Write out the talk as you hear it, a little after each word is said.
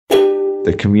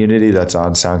The community that's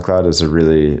on SoundCloud is a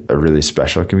really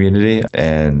special community.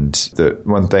 And the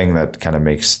one thing that kind of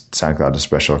makes SoundCloud a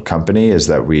special company is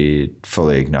that we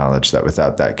fully acknowledge that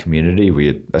without that community,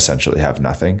 we essentially have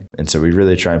nothing. And so we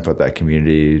really try and put that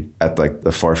community at like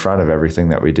the forefront of everything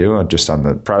that we do, just on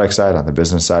the product side, on the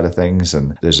business side of things.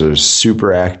 And there's a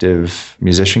super active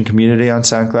musician community on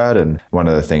SoundCloud. And one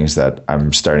of the things that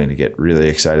I'm starting to get really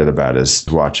excited about is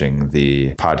watching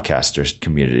the podcasters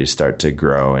community start to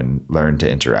grow and learn to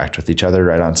interact with each other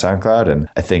right on SoundCloud. And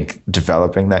I think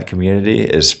developing that community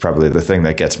is probably the thing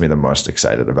that gets me the most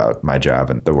excited about my job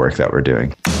and the work that we're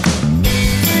doing.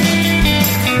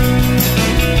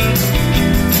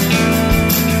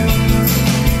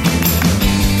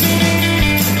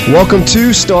 Welcome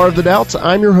to Star of the Doubts.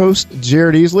 I'm your host,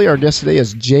 Jared Easley. Our guest today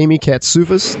is Jayme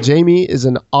Catsouphes. Jayme is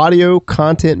an audio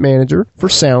content manager for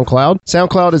SoundCloud.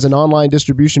 SoundCloud is an online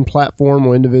distribution platform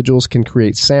where individuals can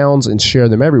create sounds and share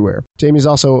them everywhere. Jayme is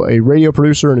also a radio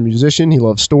producer and a musician. He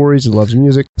loves stories. He loves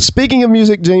music. Speaking of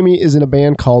music, Jayme is in a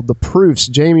band called The Proofs.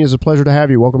 Jayme, it's a pleasure to have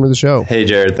you. Welcome to the show. Hey,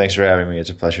 Jared. Thanks for having me. It's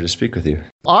a pleasure to speak with you.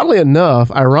 Oddly enough,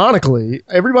 ironically,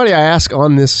 everybody I ask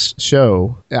on this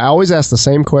show, I always ask the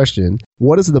same question.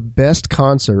 What is the best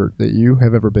concert that you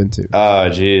have ever been to? Oh,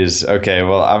 geez. Okay,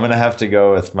 well, I'm going to have to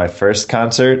go with my first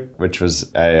concert, which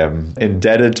was, I am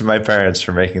indebted to my parents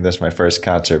for making this my first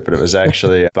concert, but it was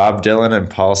actually Bob Dylan and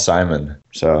Paul Simon.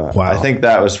 So wow. I think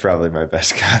that was probably my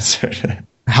best concert.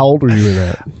 How old were you in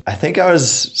that? I think I was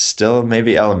still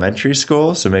maybe elementary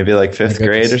school, so maybe like fifth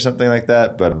grade or something like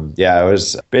that. But yeah, I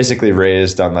was basically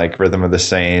raised on like Rhythm of the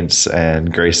Saints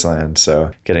and Graceland,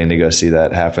 so getting to go see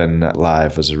that happen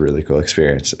live was a really cool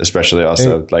experience, especially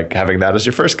also like having that as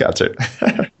your first concert.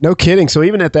 No kidding. So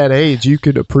even at that age, you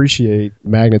could appreciate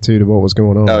magnitude of what was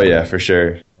going on. Oh yeah, for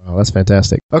sure. Oh, that's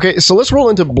fantastic. Okay, so let's roll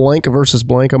into blank versus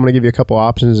blank. I'm going to give you a couple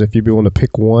options if you'd be willing to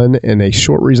pick one and a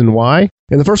short reason why.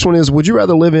 And the first one is, would you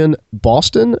rather live in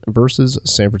Boston versus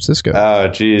San Francisco? Oh,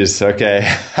 geez.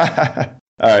 Okay.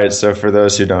 All right. So for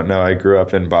those who don't know, I grew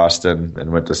up in Boston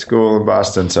and went to school in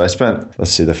Boston. So I spent,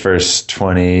 the first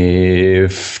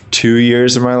 22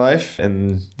 years of my life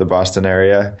in the Boston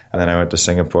area. And then I went to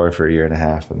Singapore for a year and a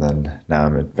half. And then now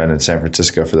I've been in San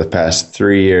Francisco for the past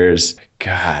 3 years.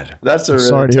 God, that's a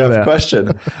really tough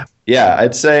question. Yeah,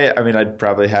 I'd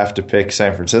probably have to pick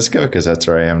San Francisco because that's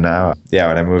where I am now. Yeah,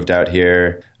 when I moved out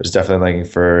here, I was definitely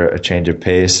looking for a change of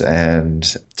pace and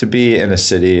to be in a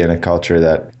city and a culture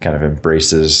that kind of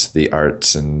embraces the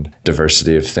arts and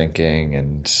diversity of thinking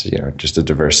and, just a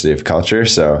diversity of culture.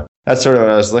 So that's sort of what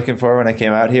I was looking for when I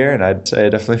came out here, and I'd say I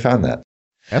definitely found that.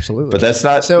 Absolutely. But that's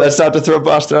not to throw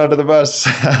Boston under the bus.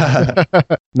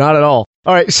 Not at all.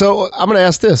 All right, so I'm going to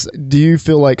ask this. Do you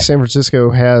feel like San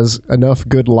Francisco has enough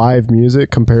good live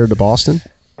music compared to Boston?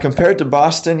 Compared to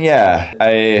Boston, yeah.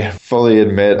 I fully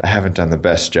admit I haven't done the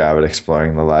best job at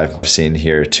exploring the live scene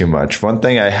here too much. One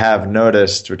thing I have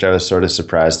noticed, which I was sort of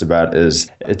surprised about, is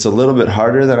it's a little bit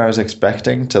harder than I was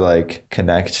expecting to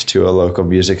connect to a local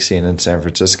music scene in San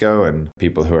Francisco, and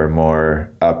people who are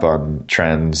more up on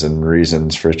trends and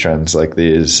reasons for trends like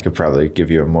these could probably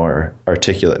give you a more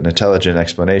articulate and intelligent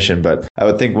explanation. But I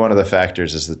would think one of the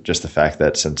factors is just the fact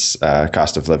that since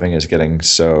cost of living is getting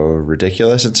so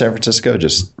ridiculous in San Francisco,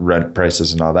 just rent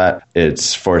prices and all that,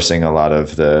 it's forcing a lot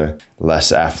of the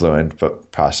less affluent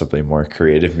but possibly more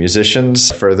creative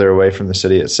musicians further away from the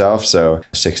city itself. So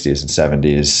 60s and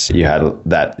 70s, you had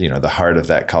that, the heart of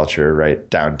that culture right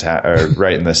downtown or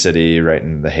right in the city, right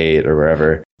in the Haight or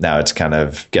wherever. Now it's kind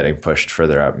of getting pushed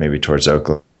further up, maybe towards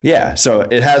Oakland. Yeah, so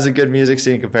it has a good music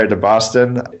scene compared to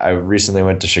Boston. I recently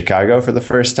went to Chicago for the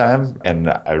first time, and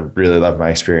I really loved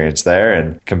my experience there.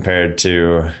 And compared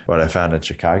to what I found in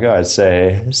Chicago, I'd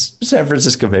say San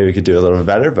Francisco maybe could do a little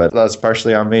better, but that's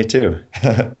partially on me too.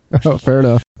 Oh, fair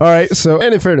enough. All right. So,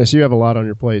 and in fairness, you have a lot on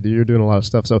your plate. You're doing a lot of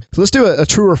stuff. So let's do a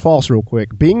true or false real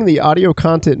quick. Being the audio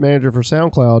content manager for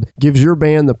SoundCloud gives your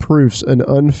band, The Proofs, an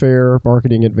unfair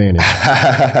marketing advantage.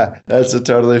 That's a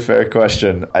totally fair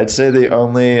question. I'd say the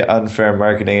only unfair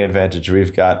marketing advantage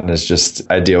we've gotten is just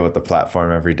I deal with the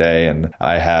platform every day, and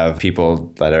I have people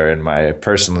that are in my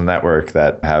personal network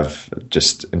that have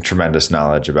just tremendous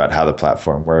knowledge about how the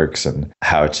platform works and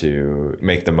how to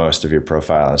make the most of your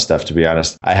profile and stuff. To be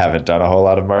honest, I haven't done a whole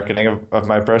lot of marketing of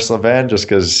my personal band just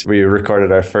because we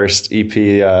recorded our first EP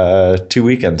 2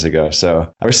 weekends ago.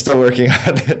 So we're still working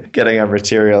on getting our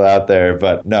material out there.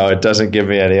 But no, it doesn't give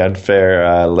me any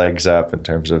unfair legs up in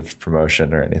terms of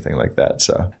promotion or anything like that.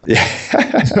 So yeah.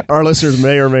 Our listeners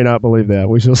may or may not believe that.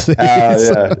 We shall see.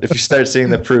 Yeah. If you start seeing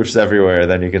the proofs everywhere,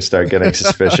 then you can start getting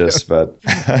suspicious. But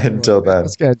until then.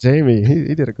 This guy, Jayme,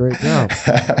 he did a great job.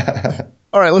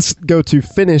 All right, let's go to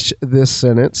finish this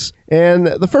sentence. And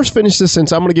the first finish this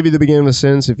sentence, I'm going to give you the beginning of the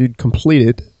sentence if you'd complete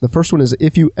it. The first one is,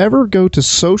 if you ever go to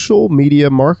social media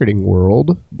marketing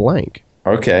world, blank.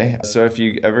 Okay, so if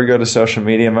you ever go to social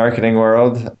media marketing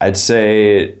world, I'd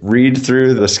say read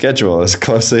through the schedule as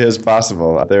closely as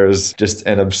possible. There's just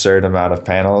an absurd amount of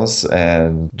panels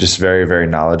and just very, very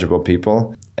knowledgeable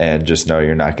people. And just know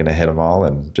you're not going to hit them all,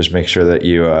 and just make sure that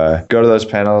you go to those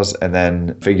panels and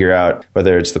then figure out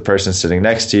whether it's the person sitting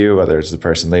next to you, whether it's the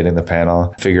person leading the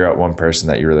panel, figure out one person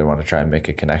that you really want to try and make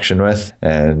a connection with,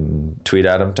 and tweet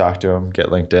at them, talk to them, get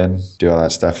LinkedIn, do all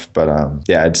that stuff. But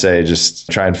yeah, I'd say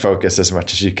just try and focus as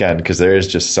much as you can, because there is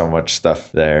just so much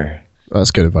stuff there.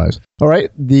 That's good advice. All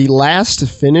right. The last to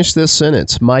finish this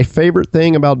sentence. My favorite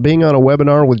thing about being on a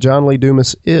webinar with John Lee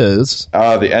Dumas is...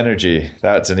 Oh, the energy.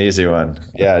 That's an easy one.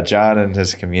 Yeah, John and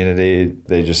his community,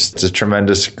 it's a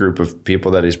tremendous group of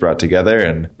people that he's brought together.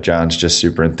 And John's just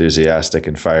super enthusiastic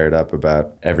and fired up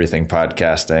about everything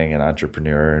podcasting and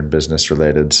entrepreneur and business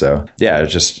related. So yeah,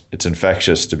 it's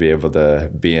infectious to be able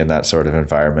to be in that sort of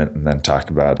environment and then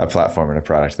talk about a platform and a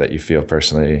product that you feel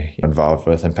personally involved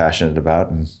with and passionate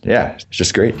about. And yeah, it's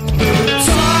just great.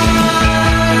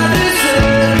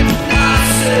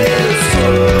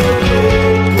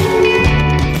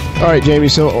 All right, Jayme.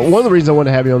 So one of the reasons I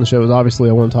wanted to have you on the show is obviously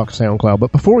I want to talk SoundCloud.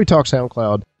 But before we talk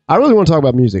SoundCloud, I really want to talk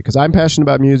about music, because I'm passionate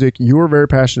about music. You're very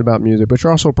passionate about music, but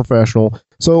you're also a professional.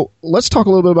 So let's talk a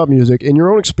little bit about music. In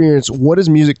your own experience, what is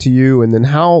music to you, and then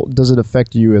how does it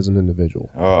affect you as an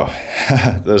individual? Oh,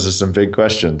 those are some big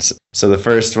questions. So the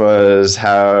first was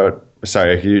how...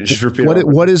 Sorry, can you just repeat?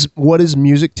 What is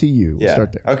music to you? Yeah.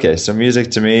 Start there. Okay, so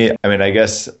music to me, I mean, I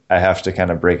guess I have to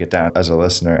kind of break it down as a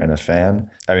listener and a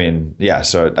fan. I mean, yeah,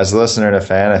 so as a listener and a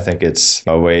fan, I think it's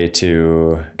a way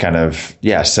to kind of,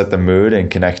 set the mood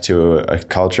and connect to a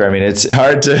culture. I mean, it's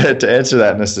hard to answer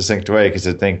that in a succinct way, because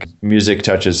I think music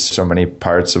touches so many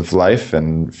parts of life.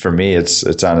 And for me,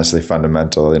 it's honestly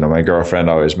fundamental. You know, my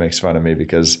girlfriend always makes fun of me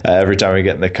because every time we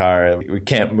get in the car, we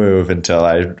can't move until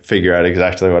I figure out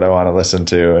exactly what I want to listen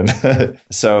to. And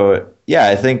so yeah,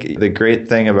 I think the great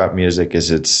thing about music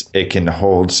is it can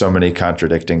hold so many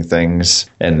contradicting things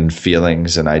and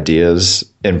feelings and ideas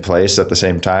in place at the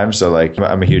same time. So like,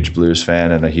 I'm a huge blues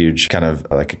fan and a huge kind of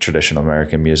like a traditional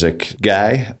American music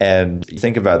guy. And you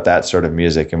think about that sort of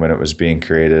music, and when it was being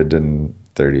created in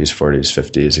 30s, 40s,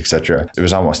 50s, etc. It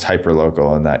was almost hyper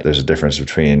local in that there's a difference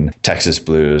between Texas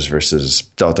blues versus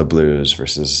Delta blues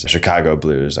versus Chicago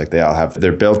blues. Like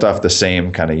they're built off the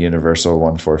same kind of universal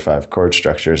 1-4-5 chord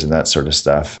structures and that sort of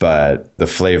stuff. But the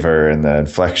flavor and the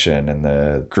inflection and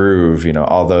the groove,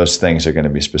 all those things are going to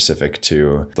be specific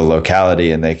to the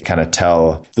locality, and they kind of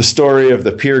tell the story of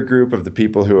the peer group of the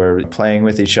people who are playing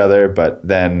with each other. But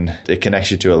then it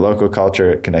connects you to a local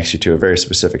culture. It connects you to a very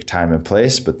specific time and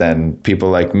place. But then people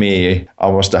like me,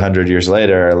 almost 100 years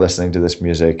later, are listening to this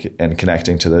music and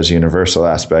connecting to those universal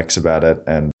aspects about it.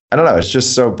 And I don't know, it's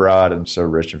just so broad and so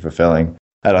rich and fulfilling.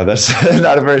 I don't know, that's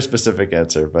not a very specific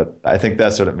answer, but I think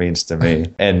that's what it means to me.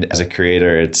 And as a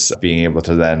creator, it's being able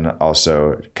to then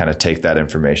also kind of take that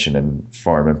information and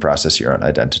form and process your own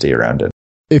identity around it.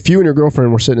 If you and your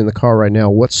girlfriend were sitting in the car right now,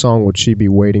 what song would she be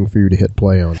waiting for you to hit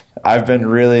play on? I've been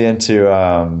really into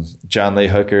John Lee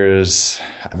Hooker's,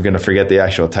 I'm going to forget the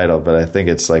actual title, but I think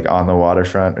it's like On the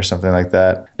Waterfront or something like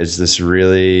that. It's this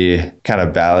really kind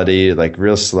of ballady, like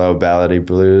real slow ballady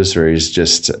blues, where he's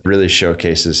just really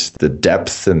showcases the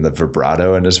depth and the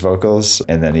vibrato in his vocals.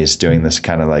 And then he's doing this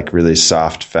kind of like really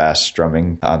soft, fast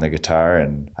strumming on the guitar.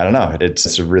 And I don't know,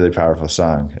 it's a really powerful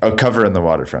song. Oh, Cover in the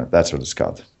Waterfront. That's what it's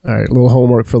called. All right, a little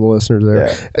homework for the listeners there.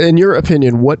 Yeah. In your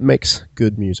opinion, what makes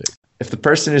good music? If the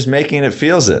person who's making it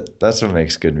feels it, that's what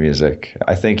makes good music.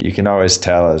 I think you can always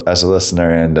tell as a listener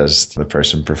and as the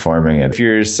person performing it. If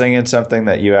you're singing something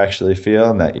that you actually feel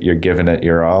and that you're giving it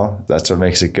your all, that's what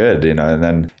makes it good, And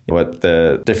then what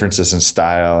the differences in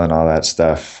style and all that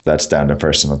stuff, that's down to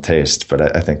personal taste.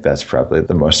 But I think that's probably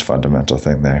the most fundamental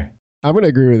thing there. I'm going to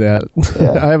agree with that.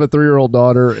 Yeah. I have a 3-year-old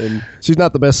daughter, and she's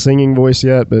not the best singing voice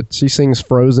yet, but she sings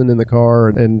Frozen in the car,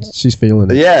 and she's feeling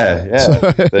it. Yeah.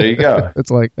 So, there you go. It's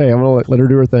like, hey, I'm going to let her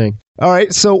do her thing. All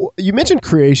right, so you mentioned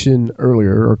creation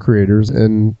earlier, or creators,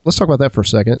 and let's talk about that for a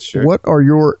second. Sure. What are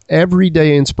your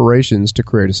everyday inspirations to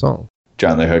create a song?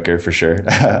 John Lee Hooker, for sure.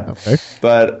 Okay.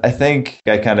 But I think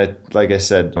I kind of, like I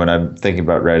said, when I'm thinking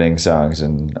about writing songs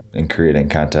and creating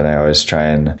content, I always try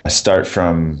and start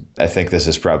from, I think this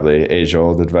is probably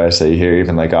age-old advice that you hear,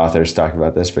 even like authors talk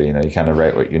about this, but you kind of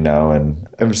write what you know, and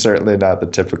I'm certainly not the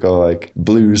typical like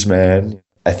blues man.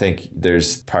 I think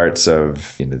there's parts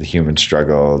of the human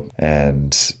struggle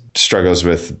and struggles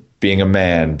with being a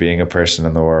man, being a person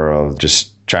in the world, just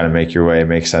trying to make your way,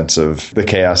 make sense of the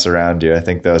chaos around you. I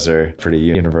think those are pretty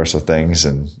universal things.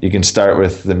 And you can start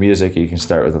with the music, you can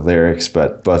start with the lyrics,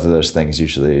 but both of those things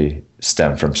usually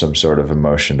stem from some sort of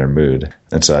emotion or mood.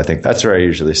 And so I think that's where I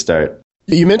usually start.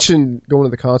 You mentioned going to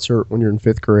the concert when you're in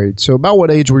 5th grade. So about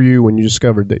what age were you when you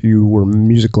discovered that you were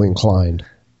musically inclined?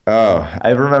 Oh,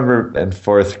 I remember in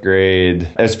 4th grade,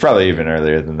 it's probably even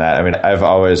earlier than that. I mean, I've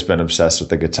always been obsessed with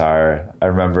the guitar. I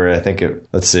remember, I think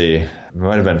it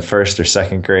might have been 1st or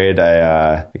 2nd grade.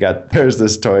 There was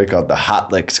this toy called the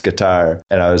Hot Licks guitar,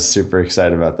 and I was super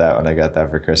excited about that when I got that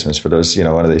for Christmas. But it was,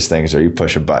 one of these things where you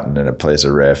push a button and it plays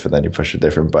a riff, and then you push a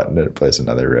different button and it plays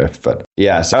another riff. But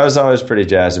yeah, so I was always pretty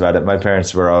jazzed about it. My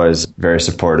parents were always very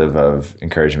supportive of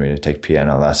encouraging me to take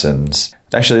piano lessons.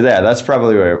 Actually, that's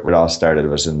probably where it all started,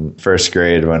 was in 1st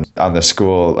grade when on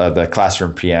the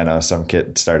classroom piano, some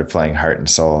kid started playing Heart and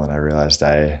Soul, and I realized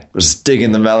I was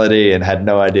digging the melody and had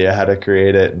no idea how to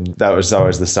create it. And that was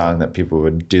always the song that people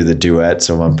would do the duet.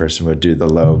 So one person would do the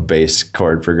low bass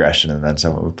chord progression and then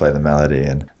someone would play the melody.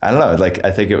 And I don't know,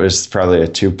 I think it was probably a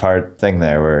 2-part thing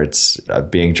there where it's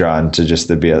being drawn to just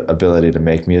the ability to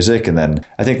make music. And then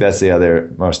I think that's the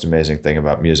other most amazing thing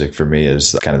about music for me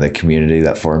is kind of the community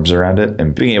that forms around it.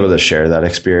 And being able to share that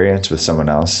experience with someone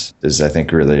else is, I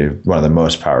think, really one of the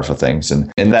most powerful things.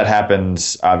 And that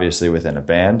happens obviously within a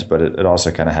band, but it also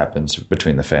kind of happens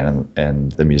between the fan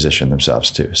and the musician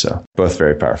themselves too. So both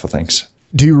very powerful things.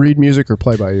 Do you read music or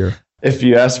play by ear? If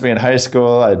you asked me in high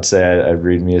school, I'd say I'd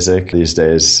read music. These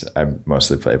days, I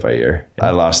mostly play by ear. I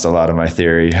lost a lot of my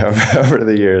theory over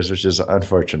the years, which is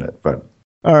unfortunate, but...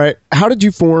 All right. How did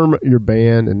you form your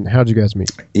band and how did you guys meet?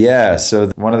 Yeah.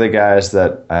 So one of the guys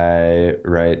that I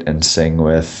write and sing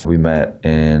with, we met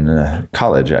in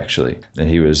college, actually. And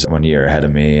he was 1 year ahead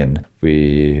of me. And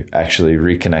we actually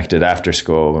reconnected after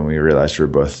school when we realized we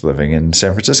were both living in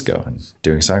San Francisco and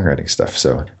doing songwriting stuff.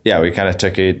 So yeah, we kind of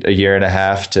took a year and a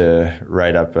half to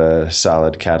write up a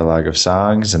solid catalog of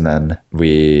songs. And then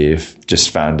we just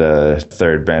found a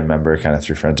third band member kind of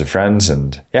through friends of friends.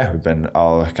 And yeah, we've been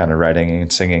all kind of writing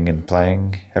and singing and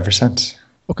playing ever since.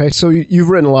 Okay, so you've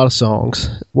written a lot of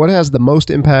songs. What has the most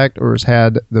impact or has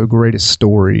had the greatest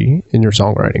story in your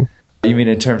songwriting? You mean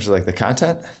in terms of the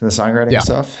content, the songwriting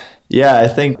itself? Yeah, I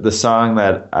think the song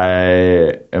that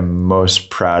I am most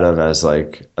proud of as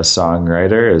a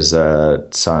songwriter is a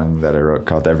song that I wrote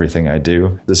called Everything I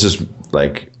Do. This is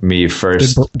me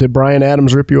first. Did Bryan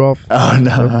Adams rip you off? Oh,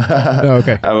 no. Oh,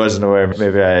 okay. I wasn't aware.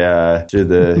 Maybe I, through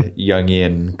the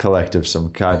Jungian collective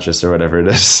subconscious or whatever it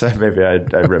is, maybe I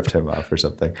ripped him off or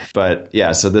something. But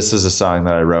yeah, so this is a song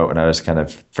that I wrote when I was kind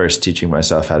of first teaching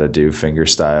myself how to do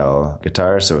fingerstyle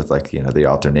guitar. So with the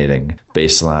alternating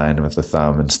bass line with the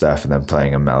thumb and stuff, and then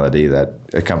playing a melody that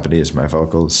accompanies my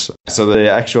vocals. So the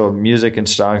actual music and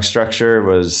song structure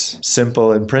was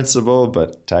simple in principle,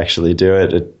 but to actually do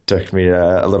it, it took me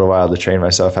a little while to train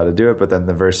myself how to do it. But then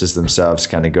the verses themselves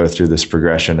kind of go through this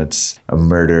progression. It's a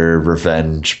murder,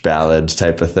 revenge, ballad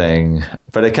type of thing.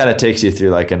 But it kind of takes you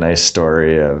through a nice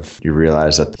story of you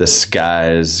realize that this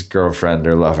guy's girlfriend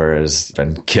or lover has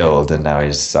been killed and now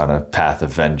he's on a path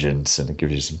of vengeance, and it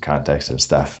gives you some context and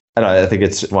stuff. I don't know, I think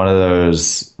it's one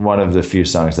of the few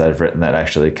songs that I've written that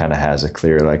actually kind of has a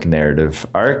clear narrative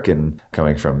arc, and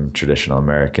coming from traditional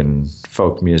American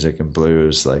folk music and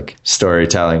blues,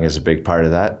 storytelling is a big part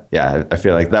of that. Yeah, I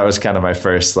feel that was kind of my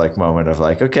first moment of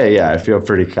okay, yeah, I feel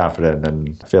pretty confident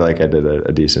and I feel I did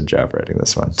a decent job writing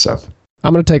this one. So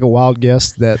I'm going to take a wild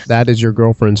guess that is your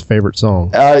girlfriend's favorite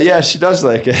song. Yeah, she does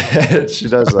like it. She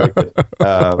does like it.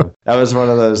 That was one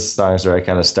of those songs where I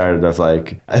kind of started of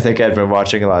I think I'd been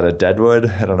watching a lot of Deadwood.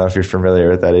 I don't know if you're familiar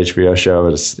with that HBO show.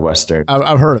 It's Western.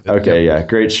 I've heard of it. Okay, yeah,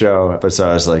 great show. But so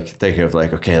I was thinking of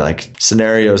okay,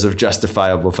 scenarios of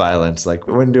justifiable violence.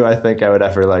 When do I think I would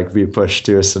ever be pushed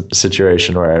to a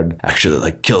situation where I'd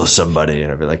actually kill somebody?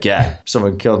 And I'd be yeah,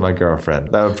 someone killed my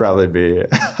girlfriend. That would probably be...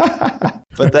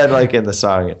 But then, in the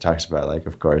song, it talks about,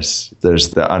 of course,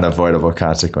 there's the unavoidable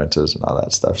consequences and all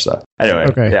that stuff. So, anyway,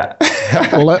 okay. Yeah.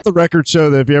 Well, let the record show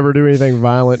that if you ever do anything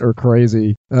violent or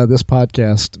crazy, this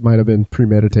podcast might have been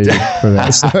premeditated for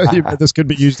that. So this could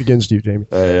be used against you, Jayme.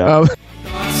 Yeah.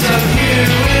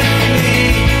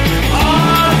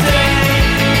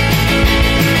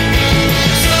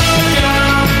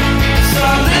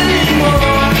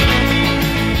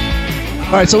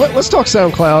 All right, so let's talk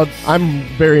SoundCloud. I'm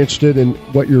very interested in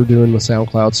what you're doing with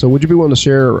SoundCloud. So would you be willing to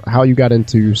share how you got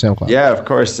into SoundCloud? Yeah, of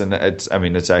course. And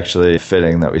it's actually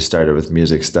fitting that we started with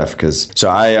music stuff because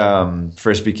I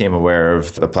first became aware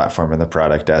of the platform and the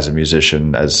product as a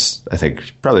musician, as I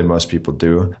think probably most people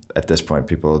do. At this point,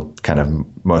 people kind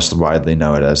of most widely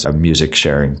know it as a music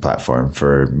sharing platform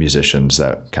for musicians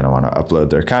that kind of want to upload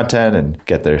their content and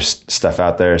get their stuff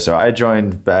out there. So I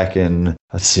joined back in,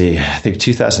 I think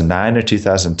 2009 or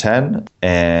 2010.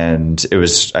 And it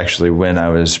was actually when I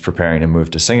was preparing to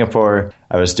move to Singapore.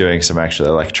 I was doing some actually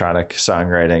electronic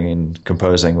songwriting and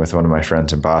composing with one of my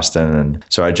friends in Boston. And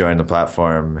so I joined the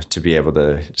platform to be able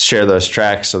to share those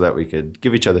tracks so that we could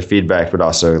give each other feedback, but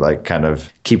also like kind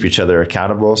of keep each other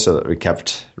accountable so that we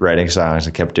kept writing songs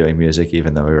and kept doing music,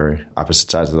 even though we were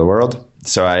opposite sides of the world.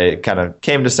 So I kind of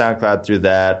came to SoundCloud through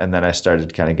that, and then I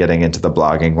started kind of getting into the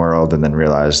blogging world and then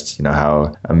realized,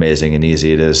 how amazing and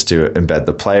easy it is to embed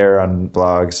the player on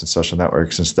blogs and social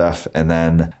networks and stuff. And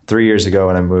then 3 years ago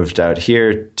when I moved out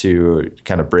here to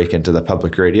kind of break into the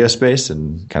public radio space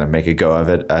and kind of make a go of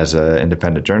it as an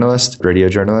independent journalist, radio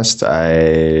journalist,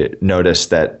 I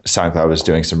noticed that SoundCloud was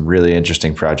doing some really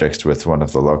interesting projects with one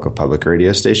of the local public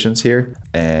radio stations here.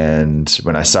 And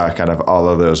when I saw kind of all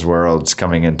of those worlds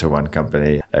coming into one company,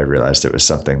 I realized it was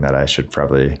something that I should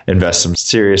probably invest some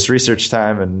serious research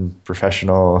time and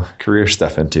professional career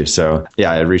stuff into. So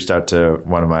yeah, I reached out to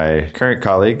one of my current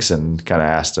colleagues and kind of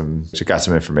asked him, got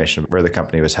some information where the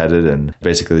company was headed. And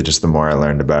basically just the more I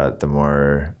learned about it, the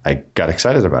more I got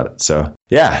excited about it. So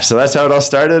yeah, so that's how it all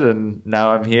started. And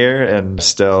now I'm here and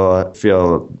still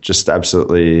feel just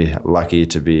absolutely lucky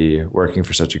to be working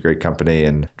for such a great company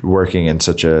and working in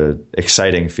such a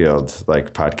exciting field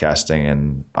like podcasting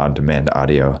and on-demand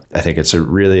audio. I think it's a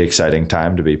really exciting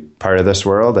time to be part of this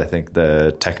world. I think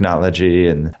the technology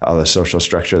and all the social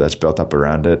structure that's built up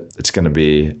around it, it's going to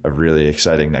be a really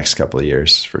exciting next couple of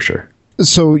years for sure.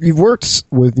 So you've worked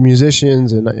with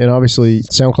musicians, and obviously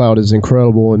SoundCloud is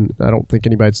incredible, and I don't think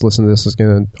anybody that's listening to this is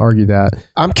going to argue that.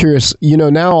 I'm curious,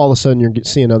 now all of a sudden you're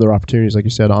seeing other opportunities, like you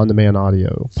said, on-demand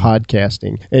audio,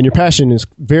 podcasting, and your passion is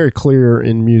very clear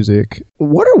in music.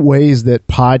 What are ways that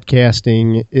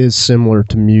podcasting is similar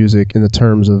to music in the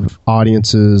terms of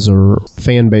audiences or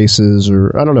fan bases,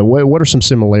 or I don't know, what are some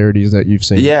similarities that you've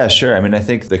seen? Yeah, sure. I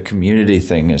think the community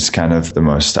thing is kind of the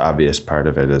most obvious part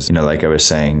of it is, like I was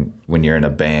saying, when you're in a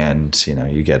band,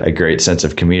 you get a great sense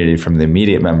of community from the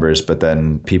immediate members, but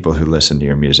then people who listen to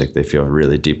your music, they feel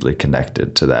really deeply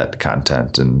connected to that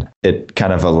content. And it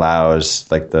kind of allows,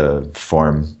 like the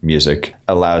form music,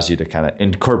 allows you to kind of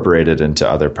incorporate it into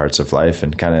other parts of life.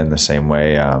 And kind of in the same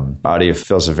way, audio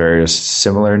fills a very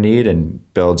similar need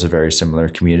and builds a very similar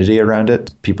community around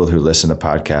it. People who listen to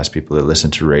podcasts, people who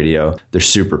listen to radio, they're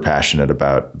super passionate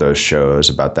about those shows,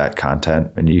 about that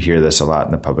content. And you hear this a lot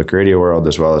in the public radio world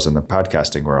as well as in the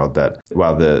podcasting world, that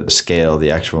while the scale,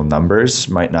 the actual numbers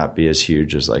might not be as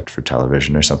huge as like for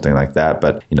television or something like that,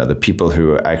 but the people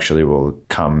who actually will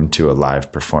come to a live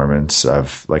performance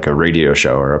of like a radio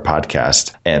show or a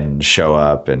podcast and show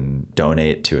up and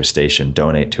donate to a station,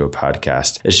 donate to a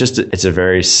podcast, it's a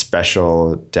very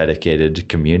special, dedicated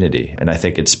community. And I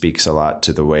think it speaks a lot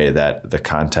to the way that the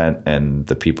content and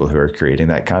the people who are creating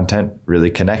that content really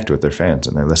connect with their fans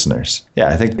and their listeners. Yeah,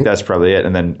 I think that's probably it.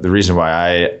 And then the reason why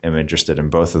I am interested in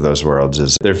both of those worlds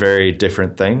is they're very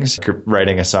different things.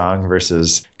 Writing a song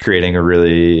versus creating a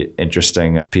really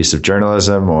interesting piece of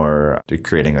journalism, or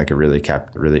creating like a really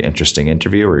interesting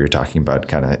interview where you're talking about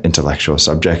kind of intellectual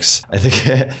subjects. I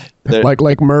think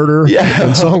like murder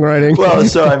and songwriting. Well,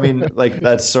 so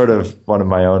that's sort of one of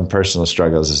my own personal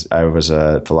struggles. Is I was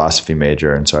a philosophy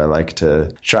major, and so I like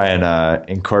to try and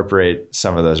incorporate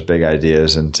some of those big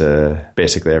ideas into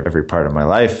basically every part of my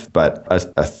life. But a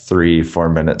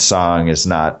 3-4 minute song is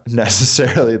not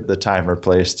necessarily the time or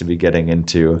place to be getting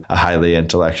into a highly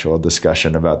intellectual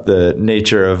discussion about the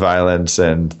nature of violence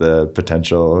and the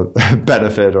potential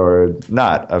benefit or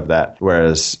not of that.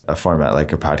 Whereas a format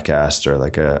like a podcast or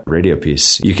like a radio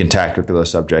piece, you can tackle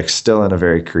those subjects still in a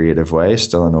very creative way,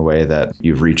 still in a way that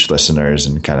you reach listeners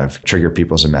and kind of trigger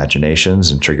people's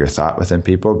imaginations and trigger thought within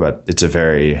people, but it's a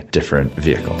very different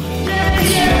vehicle.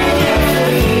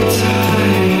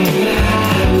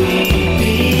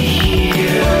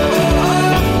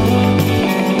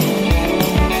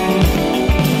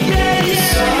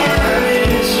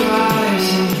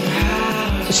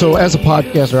 So as a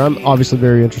podcaster, I'm obviously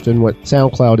very interested in what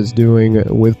SoundCloud is doing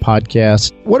with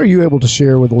podcasts. What are you able to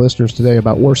share with the listeners today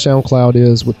about where SoundCloud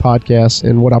is with podcasts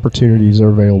and what opportunities are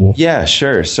available? Yeah,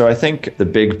 sure. So I think the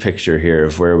big picture here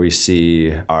of where we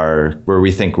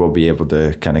think we'll be able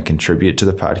to kind of contribute to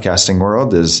the podcasting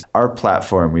world is our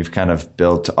platform. We've kind of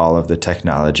built all of the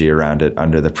technology around it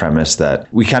under the premise that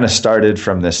we kind of started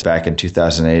from this back in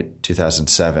 2008,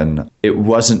 2007. It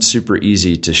wasn't super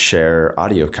easy to share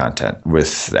audio content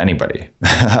with anybody.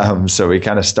 So we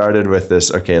kind of started with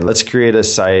this, okay, let's create a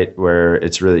site where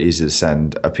it's really easy to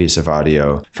send a piece of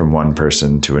audio from one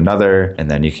person to another,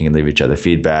 and then you can leave each other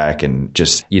feedback and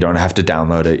just, you don't have to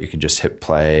download it. You can just hit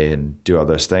play and do all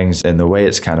those things. And the way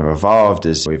it's kind of evolved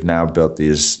is we've now built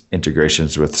these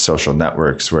integrations with social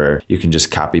networks where you can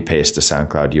just copy paste a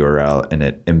SoundCloud URL and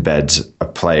it embeds a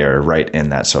player right in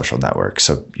that social network.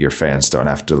 So your fans don't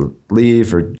have to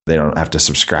leave or they don't have to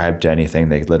subscribe to anything.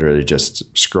 They literally just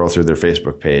scroll through their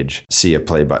Facebook page, see a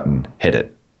play button, hit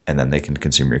it, and then they can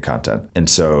consume your content. And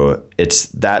so it's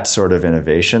that sort of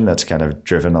innovation that's kind of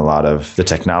driven a lot of the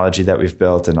technology that we've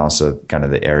built and also kind of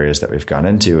the areas that we've gone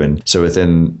into. And so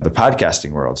within the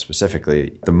podcasting world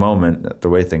specifically, the moment, the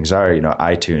way things are,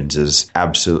 iTunes is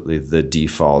absolutely the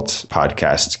default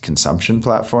podcast consumption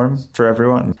platform for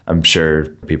everyone. I'm sure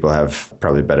people have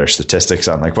probably better statistics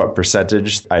on like what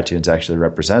percentage iTunes actually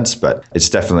represents, but it's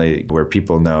definitely where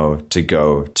people know to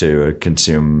go to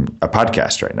consume a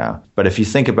podcast right now. But if you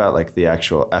think about like the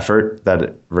actual effort that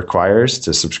it requires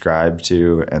to subscribe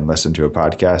to and listen to a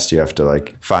podcast, you have to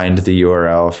like find the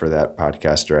URL for that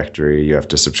podcast directory. You have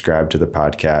to subscribe to the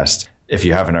podcast. If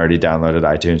you haven't already downloaded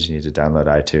iTunes, you need to download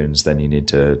iTunes. Then you need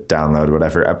to download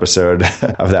whatever episode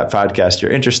of that podcast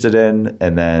you're interested in.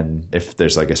 And then if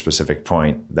there's like a specific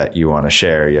point that you want to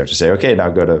share, you have to say, okay, now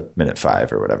go to minute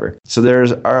 5 or whatever. So there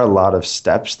are a lot of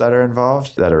steps that are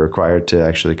involved that are required to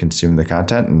actually consume the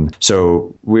content. And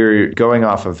so we're going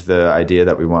off of the idea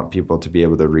that we want people to be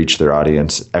able to reach their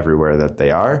audience everywhere that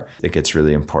they are. I think it's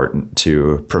really important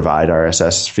to provide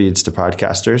RSS feeds to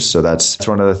podcasters. So that's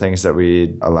one of the things that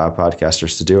we allow podcasters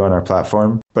to do on our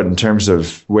platform. But in terms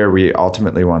of where we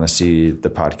ultimately want to see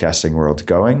the podcasting world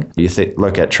going, you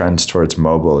look at trends towards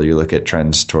mobile, you look at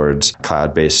trends towards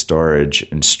cloud-based storage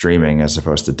and streaming as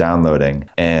opposed to downloading.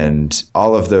 And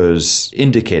all of those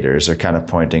indicators are kind of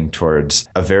pointing towards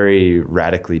a very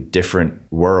radically different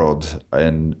world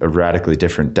and a radically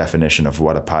different definition of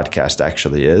what a podcast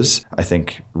actually is. I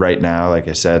think right now, like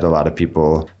I said, a lot of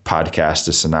people, podcast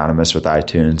is synonymous with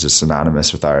iTunes, is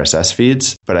synonymous with RSS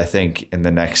feeds. But I think in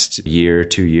the next year,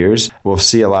 2 years, we'll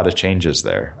see a lot of changes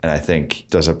there. And I think,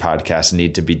 does a podcast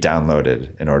need to be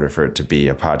downloaded in order for it to be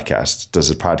a podcast?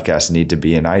 Does a podcast need to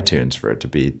be in iTunes for it to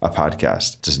be a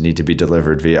podcast? Does it need to be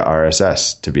delivered via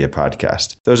RSS to be a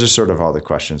podcast? Those are sort of all the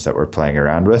questions that we're playing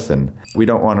around with. And we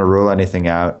don't want to rule anything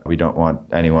out. We don't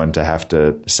want anyone to have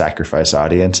to sacrifice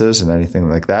audiences and anything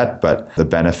like that. But the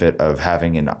benefit of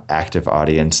having an active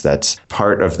audience that's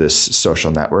part of this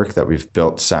social network that we've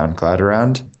built SoundCloud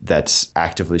around, that's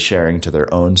actively sharing to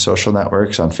their own social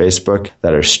networks on Facebook,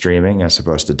 that are streaming as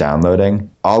opposed to downloading.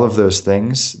 All of those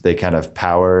things, they kind of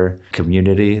power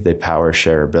community, they power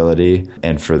shareability.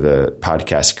 And for the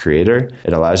podcast creator,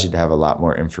 it allows you to have a lot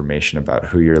more information about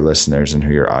who your listeners and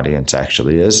who your audience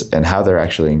actually is and how they're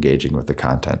actually engaging with the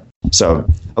content. So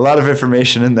a lot of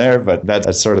information in there, but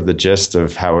that's sort of the gist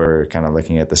of how we're kind of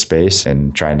looking at the space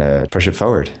and trying to push it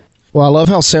forward. Well, I love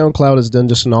how SoundCloud has done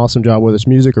just an awesome job, whether it's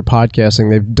music or podcasting.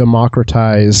 They've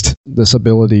democratized this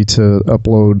ability to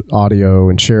upload audio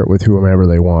and share it with whomever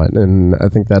they want. And I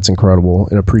think that's incredible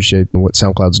and appreciate what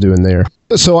SoundCloud's doing there.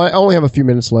 So I only have a few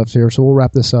minutes left here, so we'll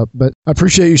wrap this up. But I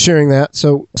appreciate you sharing that.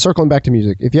 So circling back to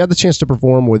music, if you had the chance to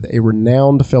perform with a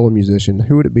renowned fellow musician,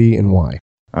 who would it be and why?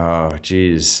 Oh,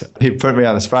 geez. You put me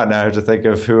on the spot now. I have to think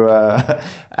of who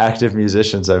active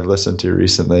musicians I've listened to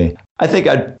recently. I think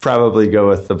I'd probably go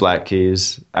with the Black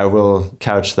Keys. I will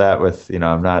couch that with,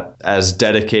 I'm not as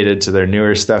dedicated to their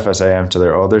newer stuff as I am to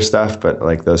their older stuff, but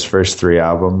like those first 3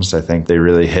 albums, I think they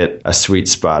really hit a sweet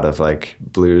spot of like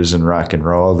blues and rock and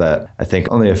roll that I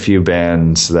think only a few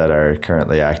bands that are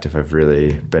currently active have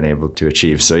really been able to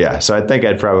achieve. So yeah, I think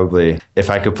I'd probably,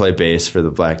 if I could play bass for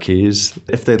the Black Keys,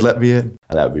 if they'd let me in,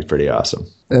 that would be pretty awesome.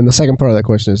 And the second part of that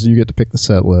question is you get to pick the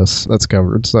set list. That's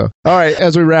covered. So, all right,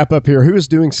 as we wrap up here, who is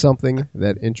doing something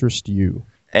that interests you?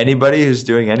 Anybody who's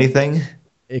doing anything?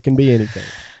 It can be anything.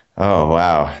 Oh,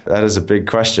 wow. That is a big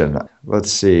question.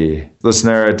 Let's see. Let's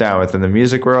narrow it down. Within the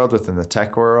music world, within the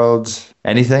tech world,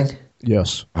 anything?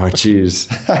 Yes. Oh, geez.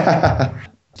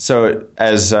 So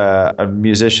as a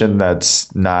musician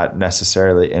that's not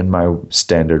necessarily in my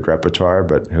standard repertoire,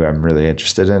 but who I'm really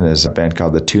interested in, is a band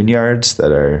called the Tune Yards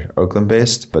that are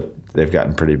Oakland-based, but they've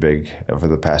gotten pretty big over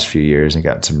the past few years and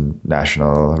gotten some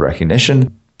national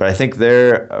recognition. But I think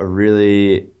they're a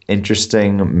really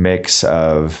interesting mix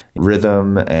of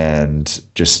rhythm and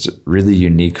just really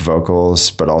unique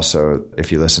vocals, but also if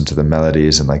you listen to the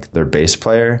melodies, and like their bass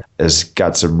player has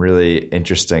got some really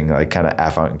interesting like kind of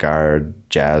avant-garde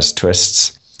jazz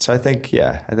twists. So I think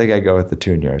I go with the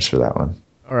Tune Yards for that one.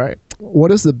 All right.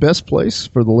 What is the best place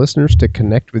for the listeners to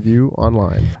connect with you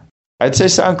online? I'd say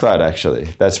SoundCloud, actually.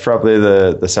 That's probably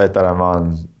the site that I'm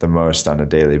on the most on a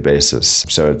daily basis.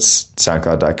 So it's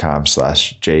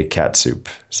soundcloud.com/Jayme Catsouphes.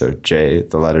 So J,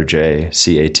 the letter J,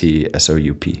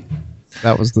 Catsoup.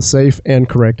 That was the safe and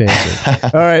correct answer.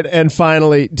 All right. And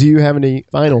finally, do you have any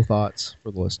final thoughts for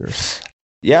the listeners?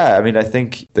 Yeah, I mean, I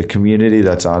think the community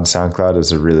that's on SoundCloud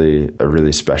is a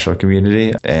really special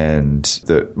community. And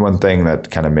the one thing that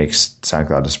kind of makes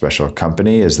SoundCloud a special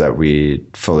company is that we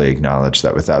fully acknowledge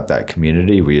that without that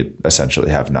community, we essentially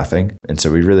have nothing. And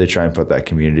so we really try and put that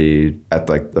community at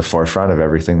like the forefront of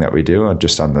everything that we do, and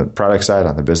just on the product side,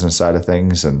 on the business side of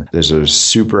things. And there's a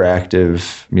super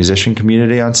active musician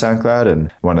community on SoundCloud.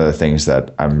 And one of the things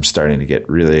that I'm starting to get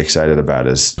really excited about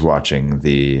is watching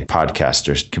the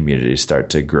podcasters community start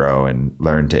to grow and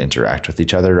learn to interact with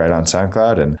each other right on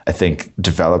SoundCloud. And I think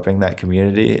developing that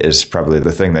community is probably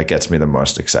the thing that gets me the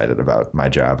most excited about my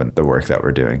job and the work that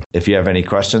we're doing. If you have any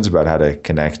questions about how to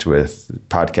connect with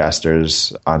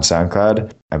podcasters on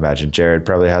SoundCloud, I imagine Jared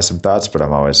probably has some thoughts, but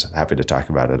I'm always happy to talk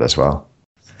about it as well.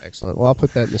 Excellent. Well, I'll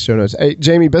put that in the show notes. Hey,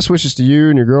 Jayme, best wishes to you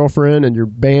and your girlfriend and your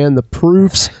band, The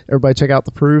Proofs. Everybody check out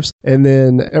The Proofs. And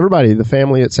then everybody, the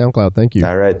family at SoundCloud, thank you.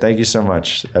 All right. Thank you so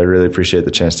much. I really appreciate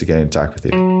the chance to get in and talk with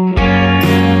you.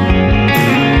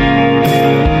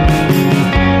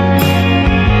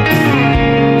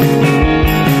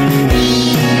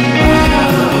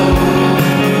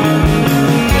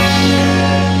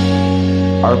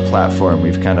 Our platform,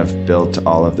 we've kind of built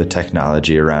all of the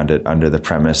technology around it under the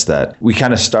premise that we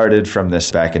kind of started from this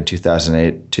back in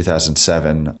 2008,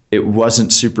 2007. It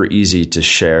wasn't super easy to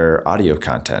share audio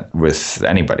content with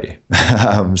anybody.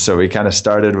 So we kind of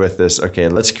started with this, okay,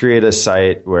 let's create a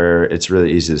site where it's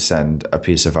really easy to send a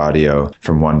piece of audio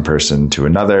from one person to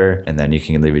another, and then you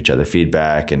can leave each other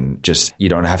feedback, and just, you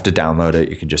don't have to download it.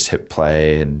 You can just hit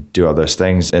play and do all those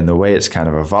things. And the way it's kind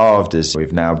of evolved is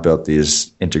we've now built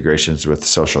these integrations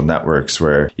with social networks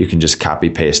where you can just copy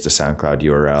paste a SoundCloud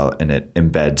URL and it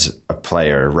embeds a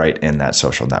player right in that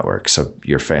social network. So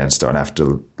your fans don't have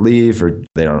to leave, or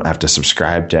they don't have to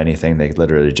subscribe to anything. They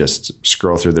literally just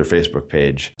scroll through their Facebook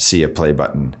page, see a play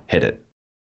button, hit it,